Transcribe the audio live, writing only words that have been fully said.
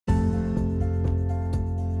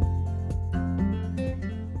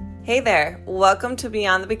Hey there, welcome to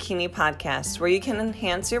Beyond the Bikini podcast, where you can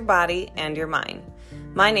enhance your body and your mind.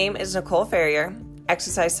 My name is Nicole Ferrier,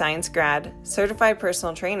 exercise science grad, certified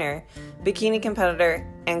personal trainer, bikini competitor,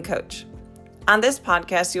 and coach. On this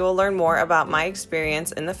podcast, you will learn more about my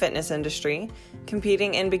experience in the fitness industry,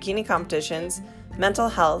 competing in bikini competitions, mental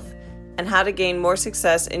health, and how to gain more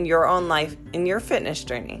success in your own life in your fitness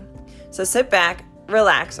journey. So sit back,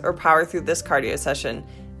 relax, or power through this cardio session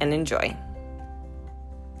and enjoy.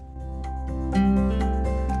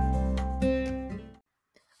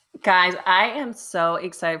 Guys, I am so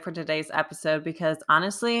excited for today's episode because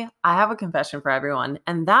honestly, I have a confession for everyone,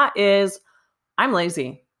 and that is I'm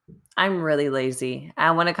lazy. I'm really lazy.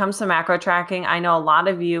 And when it comes to macro tracking, I know a lot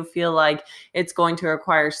of you feel like it's going to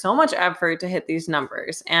require so much effort to hit these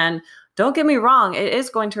numbers. And don't get me wrong, it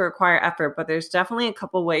is going to require effort, but there's definitely a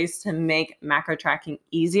couple ways to make macro tracking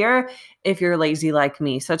easier if you're lazy like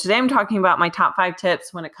me. So today I'm talking about my top 5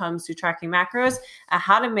 tips when it comes to tracking macros and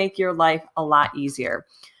how to make your life a lot easier.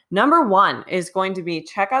 Number 1 is going to be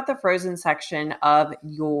check out the frozen section of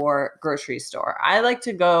your grocery store. I like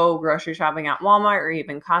to go grocery shopping at Walmart or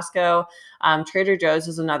even Costco. Trader Joe's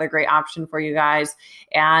is another great option for you guys.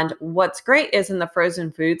 And what's great is in the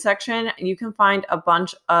frozen food section, you can find a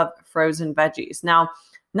bunch of frozen veggies. Now,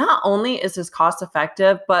 not only is this cost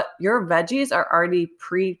effective, but your veggies are already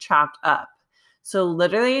pre-chopped up. So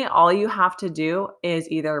literally all you have to do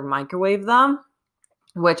is either microwave them,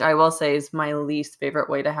 which I will say is my least favorite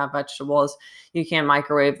way to have vegetables. You can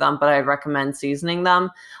microwave them, but I recommend seasoning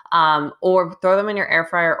them, or throw them in your air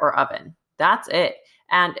fryer or oven. That's it.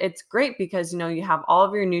 And it's great because, you have all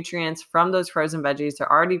of your nutrients from those frozen veggies.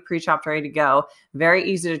 They're already pre-chopped, ready to go. Very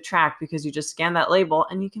easy to track because you just scan that label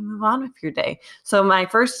and you can move on with your day. So my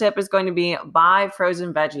first tip is going to be buy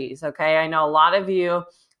frozen veggies. Okay. I know a lot of you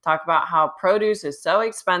talk about how produce is so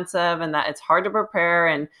expensive and that it's hard to prepare,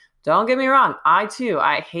 and don't get me wrong,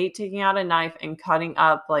 I hate taking out a knife and cutting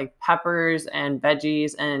up like peppers and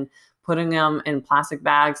veggies and putting them in plastic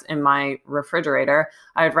bags in my refrigerator.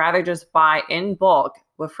 I'd rather just buy in bulk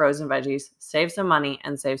with frozen veggies, save some money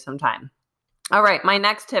and save some time. All right, my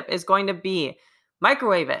next tip is going to be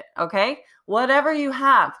microwave it, okay? Whatever you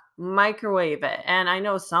have, microwave it. And I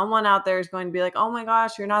know someone out there is going to be like, oh my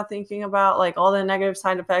gosh, you're not thinking about like all the negative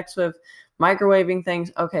side effects with microwaving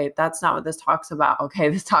things. Okay, that's not what this talks about. Okay,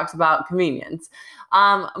 this talks about convenience.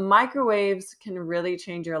 Microwaves can really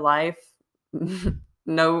change your life.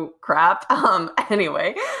 No crap.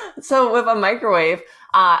 Anyway, so with a microwave,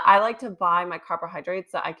 I like to buy my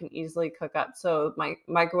carbohydrates that I can easily cook up. So my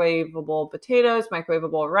microwavable potatoes,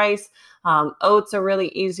 microwavable rice, oats are really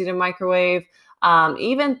easy to microwave.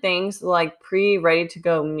 Even things like ready to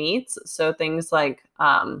go meats. So things like,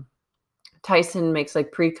 Tyson makes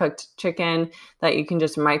like pre-cooked chicken that you can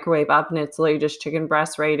just microwave up, and it's literally just chicken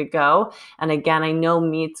breast ready to go. And again, I know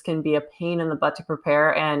meats can be a pain in the butt to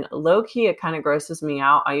prepare, and low key, it kind of grosses me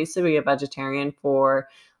out. I used to be a vegetarian for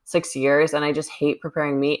 6 years and I just hate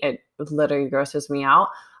preparing meat. It literally grosses me out.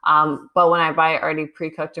 But when I buy it already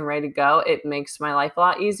pre-cooked and ready to go, it makes my life a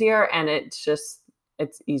lot easier, and it's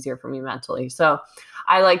easier for me mentally. So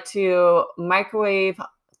I like to microwave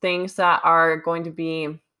things that are going to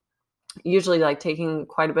be usually like taking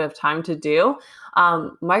quite a bit of time to do.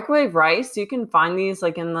 Microwave rice, you can find these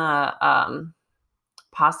like in the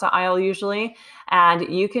pasta aisle usually,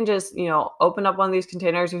 and you can just open up one of these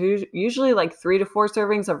containers. There's usually like 3 to 4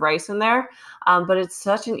 servings of rice in there, but it's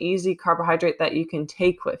such an easy carbohydrate that you can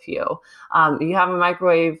take with you. You have a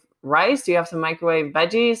microwave rice, you have some microwave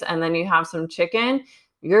veggies, and then you have some chicken.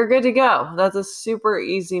 You're good to go. That's a super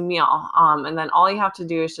easy meal. And then all you have to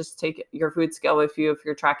do is just take your food scale with you if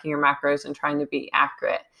you're tracking your macros and trying to be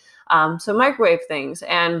accurate. So microwave things,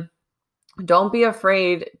 and don't be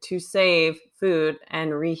afraid to save food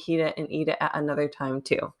and reheat it and eat it at another time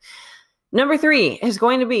too. Number 3 is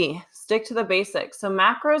going to be stick to the basics. So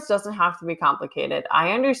macros doesn't have to be complicated.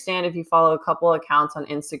 I understand if you follow a couple accounts on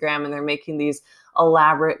Instagram and they're making these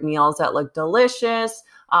elaborate meals that look delicious.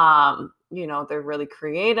 They're really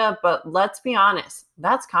creative, but let's be honest,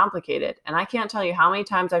 that's complicated. And I can't tell you how many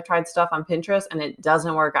times I've tried stuff on Pinterest and it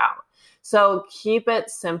doesn't work out. So keep it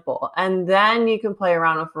simple. And then you can play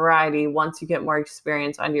around with variety once you get more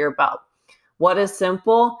experience under your belt. What is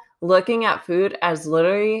simple? Looking at food as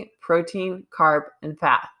literally protein, carb, and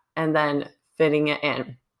fat, and then fitting it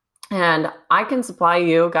in. And I can supply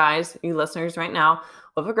you guys, you listeners right now,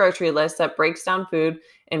 with a grocery list that breaks down food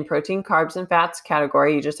in protein, carbs, and fats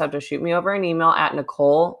category. You just have to shoot me over an email at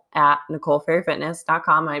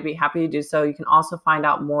Nicole@NicoleFerrierFitness.com. I'd be happy to do so. You can also find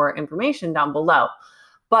out more information down below.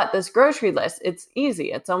 But this grocery list, it's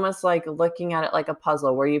easy. It's almost like looking at it like a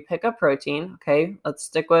puzzle where you pick a protein. Okay, let's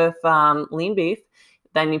stick with lean beef.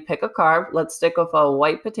 Then you pick a carb. Let's stick with a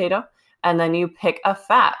white potato. And then you pick a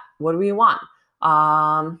fat. What do we want?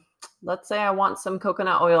 Let's say I want some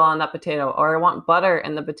coconut oil on that potato, or I want butter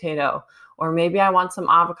in the potato, or maybe I want some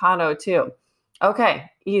avocado too. Okay,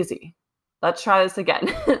 easy. Let's try this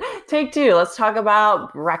again. Take two. Let's talk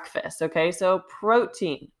about breakfast. Okay, so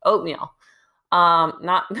protein, oatmeal.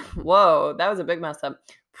 Whoa, that was a big mess up.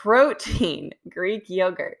 Protein, Greek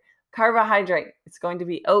yogurt. Carbohydrate, it's going to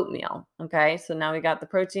be oatmeal. Okay, so now we got the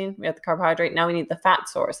protein, we got the carbohydrate. Now we need the fat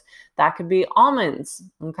source. That could be almonds.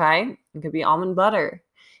 Okay, it could be almond butter.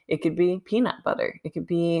 It could be peanut butter. It could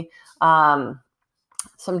be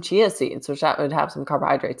some chia seeds, which that would have some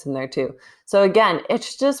carbohydrates in there too. So again,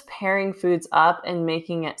 it's just pairing foods up and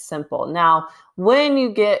making it simple. Now, when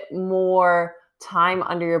you get more time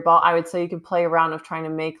under your belt, I would say you can play around with trying to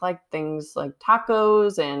make like things like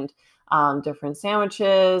tacos and different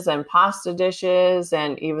sandwiches and pasta dishes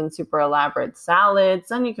and even super elaborate salads.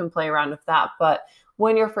 Then you can play around with that. But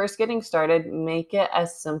when you're first getting started, make it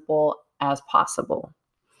as simple as possible.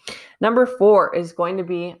 Number 4 is going to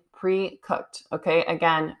be pre-cooked. Okay,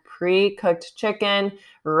 again, pre-cooked chicken,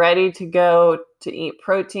 ready to go to eat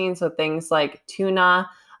protein. So things like tuna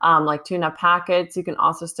packets. You can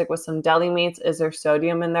also stick with some deli meats. Is there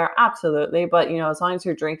sodium in there? Absolutely. But, as long as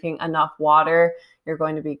you're drinking enough water, you're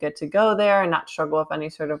going to be good to go there and not struggle with any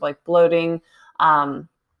sort of like bloating.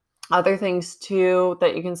 Other things too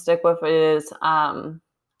that you can stick with is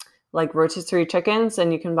like rotisserie chickens,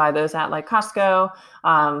 and you can buy those at like Costco.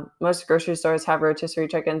 Most grocery stores have rotisserie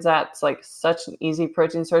chickens. That's like such an easy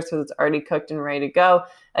protein source because it's already cooked and ready to go.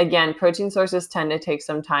 Again, protein sources tend to take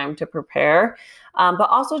some time to prepare, but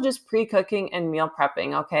also just pre-cooking and meal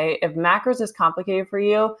prepping. Okay, if macros is complicated for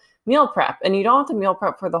you, meal prep, and you don't have to meal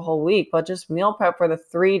prep for the whole week, but just meal prep for the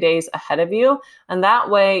 3 days ahead of you. And that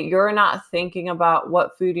way you're not thinking about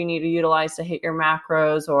what food you need to utilize to hit your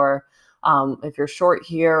macros, or if you're short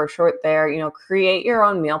here or short there, create your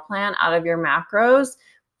own meal plan out of your macros,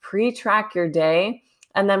 pre-track your day,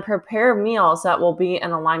 and then prepare meals that will be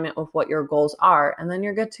in alignment with what your goals are. And then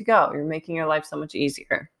you're good to go. You're making your life so much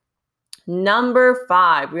easier. Number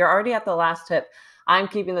 5, we are already at the last tip. I'm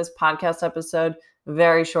keeping this podcast episode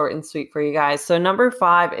very short and sweet for you guys. So number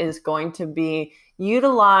 5 is going to be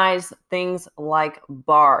utilize things like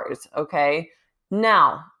bars. Okay.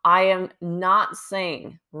 Now, I am not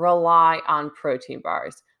saying rely on protein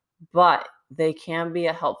bars, but they can be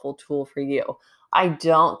a helpful tool for you. I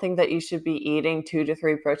don't think that you should be eating 2 to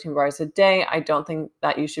 3 protein bars a day. I don't think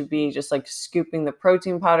that you should be just like scooping the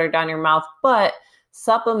protein powder down your mouth, but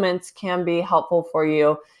supplements can be helpful for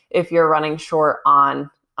you if you're running short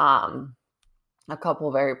on a couple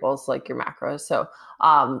of variables like your macros. So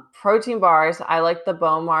protein bars, I like the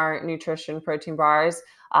Bowmar Nutrition protein bars.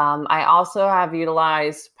 I also have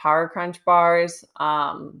utilized Power Crunch bars.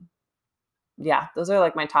 Those are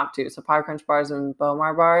like my top 2. So Power Crunch bars and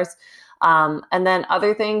Bowmar bars. And then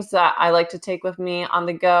other things that I like to take with me on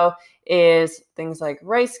the go is things like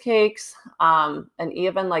rice cakes, and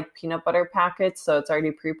even like peanut butter packets. So it's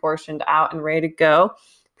already pre-portioned out and ready to go.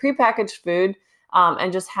 Prepackaged food,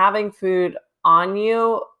 and just having food on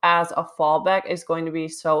you as a fallback is going to be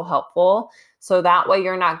so helpful. So that way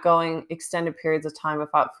you're not going extended periods of time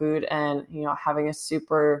without food and, having a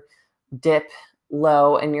super dip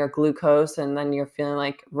low in your glucose, and then you're feeling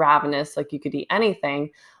like ravenous, like you could eat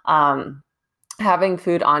anything. Having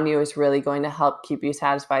food on you is really going to help keep you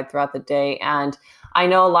satisfied throughout the day. And I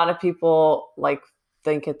know a lot of people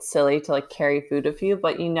think it's silly to carry food with you,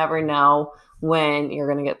 but you never know when you're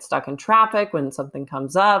going to get stuck in traffic, when something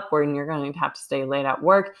comes up, when you're going to have to stay late at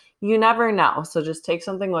work. You never know. So just take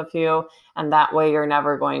something with you, and that way you're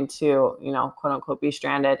never going to, quote unquote, be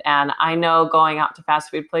stranded. And I know going out to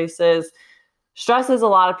fast food places stresses a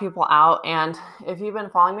lot of people out. And if you've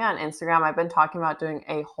been following me on Instagram, I've been talking about doing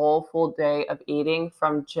a whole full day of eating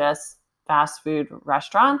from just fast food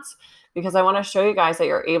restaurants, because I want to show you guys that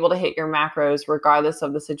you're able to hit your macros regardless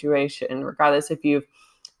of the situation, regardless if you've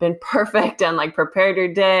been perfect and prepared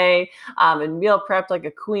your day and meal prepped like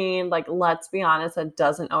a queen. Let's be honest, that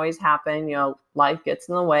doesn't always happen. Life gets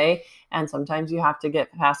in the way, and sometimes you have to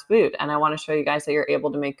get fast food. And I want to show you guys that you're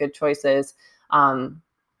able to make good choices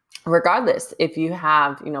regardless if you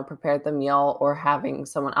have, prepared the meal or having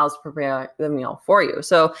someone else prepare the meal for you.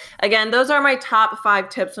 So again, those are my top 5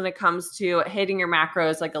 tips when it comes to hitting your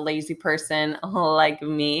macros like a lazy person like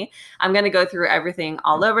me. I'm going to go through everything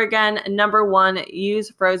all over again. Number 1,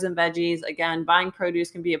 use frozen veggies. Again, buying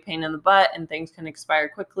produce can be a pain in the butt and things can expire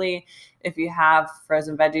quickly. If you have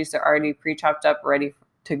frozen veggies, they're already pre-chopped up, ready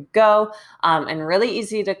to go, and really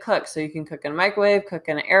easy to cook. So you can cook in a microwave, cook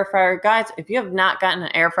in an air fryer. Guys, if you have not gotten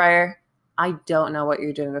an air fryer, I don't know what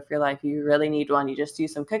you're doing with your life. You really need one. You just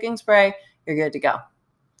use some cooking spray, you're good to go.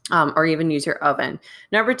 Or even use your oven.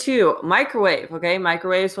 Number 2, microwave. Okay,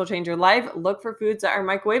 microwaves will change your life. Look for foods that are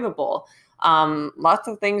microwavable. Lots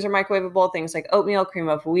of things are microwavable. Things like oatmeal, cream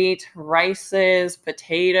of wheat, rices,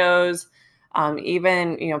 potatoes,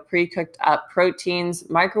 even pre-cooked up proteins.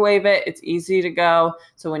 Microwave it. It's easy to go.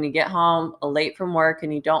 So when you get home late from work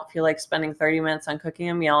and you don't feel like spending 30 minutes on cooking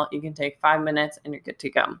a meal, you can take 5 minutes and you're good to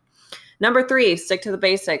go. Number 3, stick to the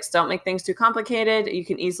basics. Don't make things too complicated. You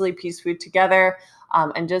can easily piece food together,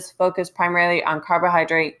 and just focus primarily on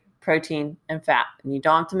carbohydrate, protein, and fat. And you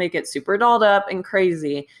don't have to make it super dolled up and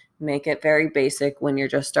crazy. Make it very basic when you're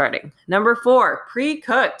just starting. Number 4,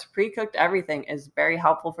 pre-cooked. Pre-cooked everything is very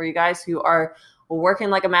helpful for you guys who are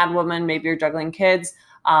working like a mad woman. Maybe you're juggling kids,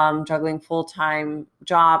 juggling full-time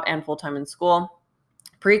job and full-time in school.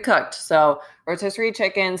 Pre-cooked. So rotisserie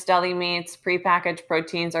chickens, deli meats, pre-packaged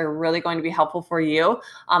proteins are really going to be helpful for you.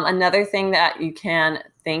 Another thing that you can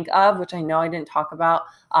think of, which I know I didn't talk about,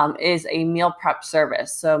 is a meal prep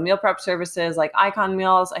service. So meal prep services like Icon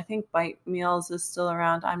Meals, I think Bite Meals is still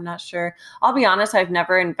around. I'm not sure. I'll be honest, I've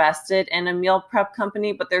never invested in a meal prep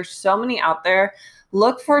company, but there's so many out there.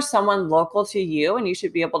 Look for someone local to you and you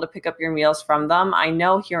should be able to pick up your meals from them. I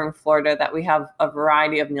know here in Florida that we have a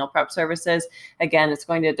variety of meal prep services. Again, it's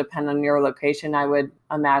going to depend on your location. I would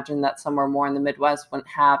imagine that somewhere more in the Midwest wouldn't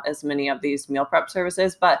have as many of these meal prep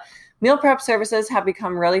services, but meal prep services have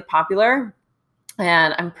become really popular.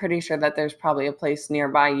 And I'm pretty sure that there's probably a place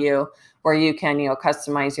nearby you where you can,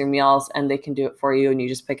 customize your meals and they can do it for you and you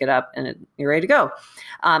just pick it up and you're ready to go.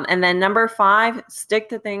 And then number 5, stick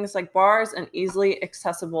to things like bars and easily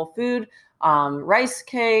accessible food. Rice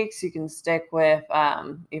cakes, you can stick with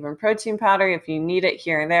even protein powder if you need it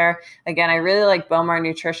here and there. Again, I really like Bowmar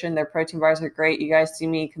Nutrition. Their protein bars are great. You guys see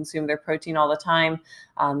me consume their protein all the time.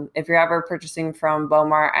 If you're ever purchasing from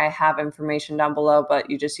Bowmar, I have information down below,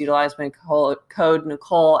 but you just utilize my code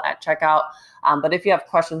Nicole at checkout. But if you have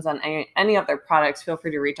questions on any of their products, feel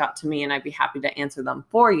free to reach out to me and I'd be happy to answer them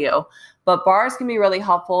for you. But bars can be really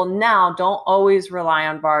helpful. Now, don't always rely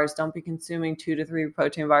on bars. Don't be consuming 2 to 3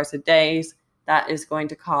 protein bars a day. That is going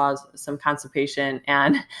to cause some constipation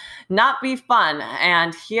and not be fun.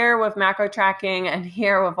 And here with macro tracking and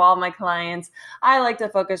here with all my clients, I like to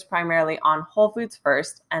focus primarily on whole foods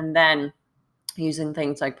first and then using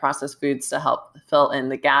things like processed foods to help fill in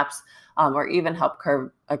the gaps, or even help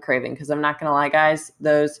curb a craving. Because I'm not going to lie, guys,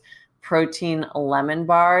 those protein lemon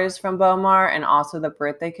bars from Bowmar and also the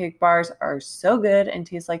birthday cake bars are so good and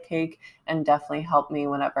taste like cake and definitely help me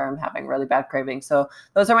whenever I'm having really bad cravings. So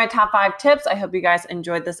those are my top 5 tips. I hope you guys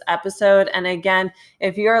enjoyed this episode. And again,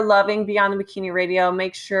 if you're loving Beyond the Bikini Radio,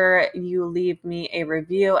 make sure you leave me a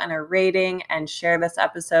review and a rating and share this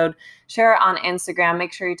episode. Share it on Instagram.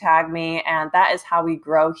 Make sure you tag me. And that is how we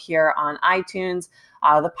grow here on iTunes.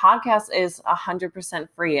 The podcast is 100%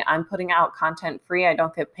 free. I'm putting out content free. I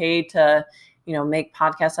don't get paid to, make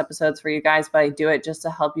podcast episodes for you guys, but I do it just to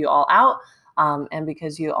help you all out, and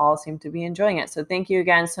because you all seem to be enjoying it. So thank you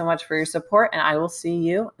again so much for your support, and I will see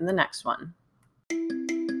you in the next one.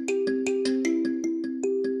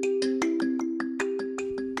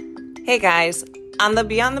 Hey guys, on the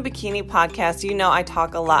Beyond the Bikini podcast, I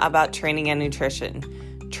talk a lot about training and nutrition.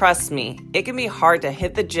 Trust me, it can be hard to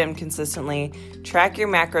hit the gym consistently, track your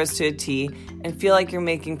macros to a T, and feel like you're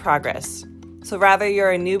making progress. So whether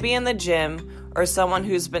you're a newbie in the gym or someone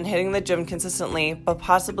who's been hitting the gym consistently but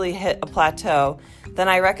possibly hit a plateau, then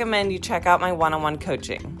I recommend you check out my one-on-one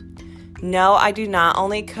coaching. No, I do not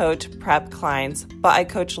only coach prep clients, but I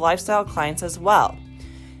coach lifestyle clients as well.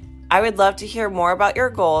 I would love to hear more about your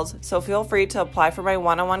goals, so feel free to apply for my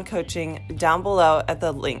one-on-one coaching down below at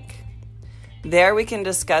the link. There we can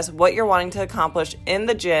discuss what you're wanting to accomplish in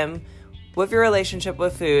the gym, with your relationship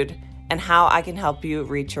with food, and how I can help you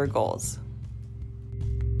reach your goals.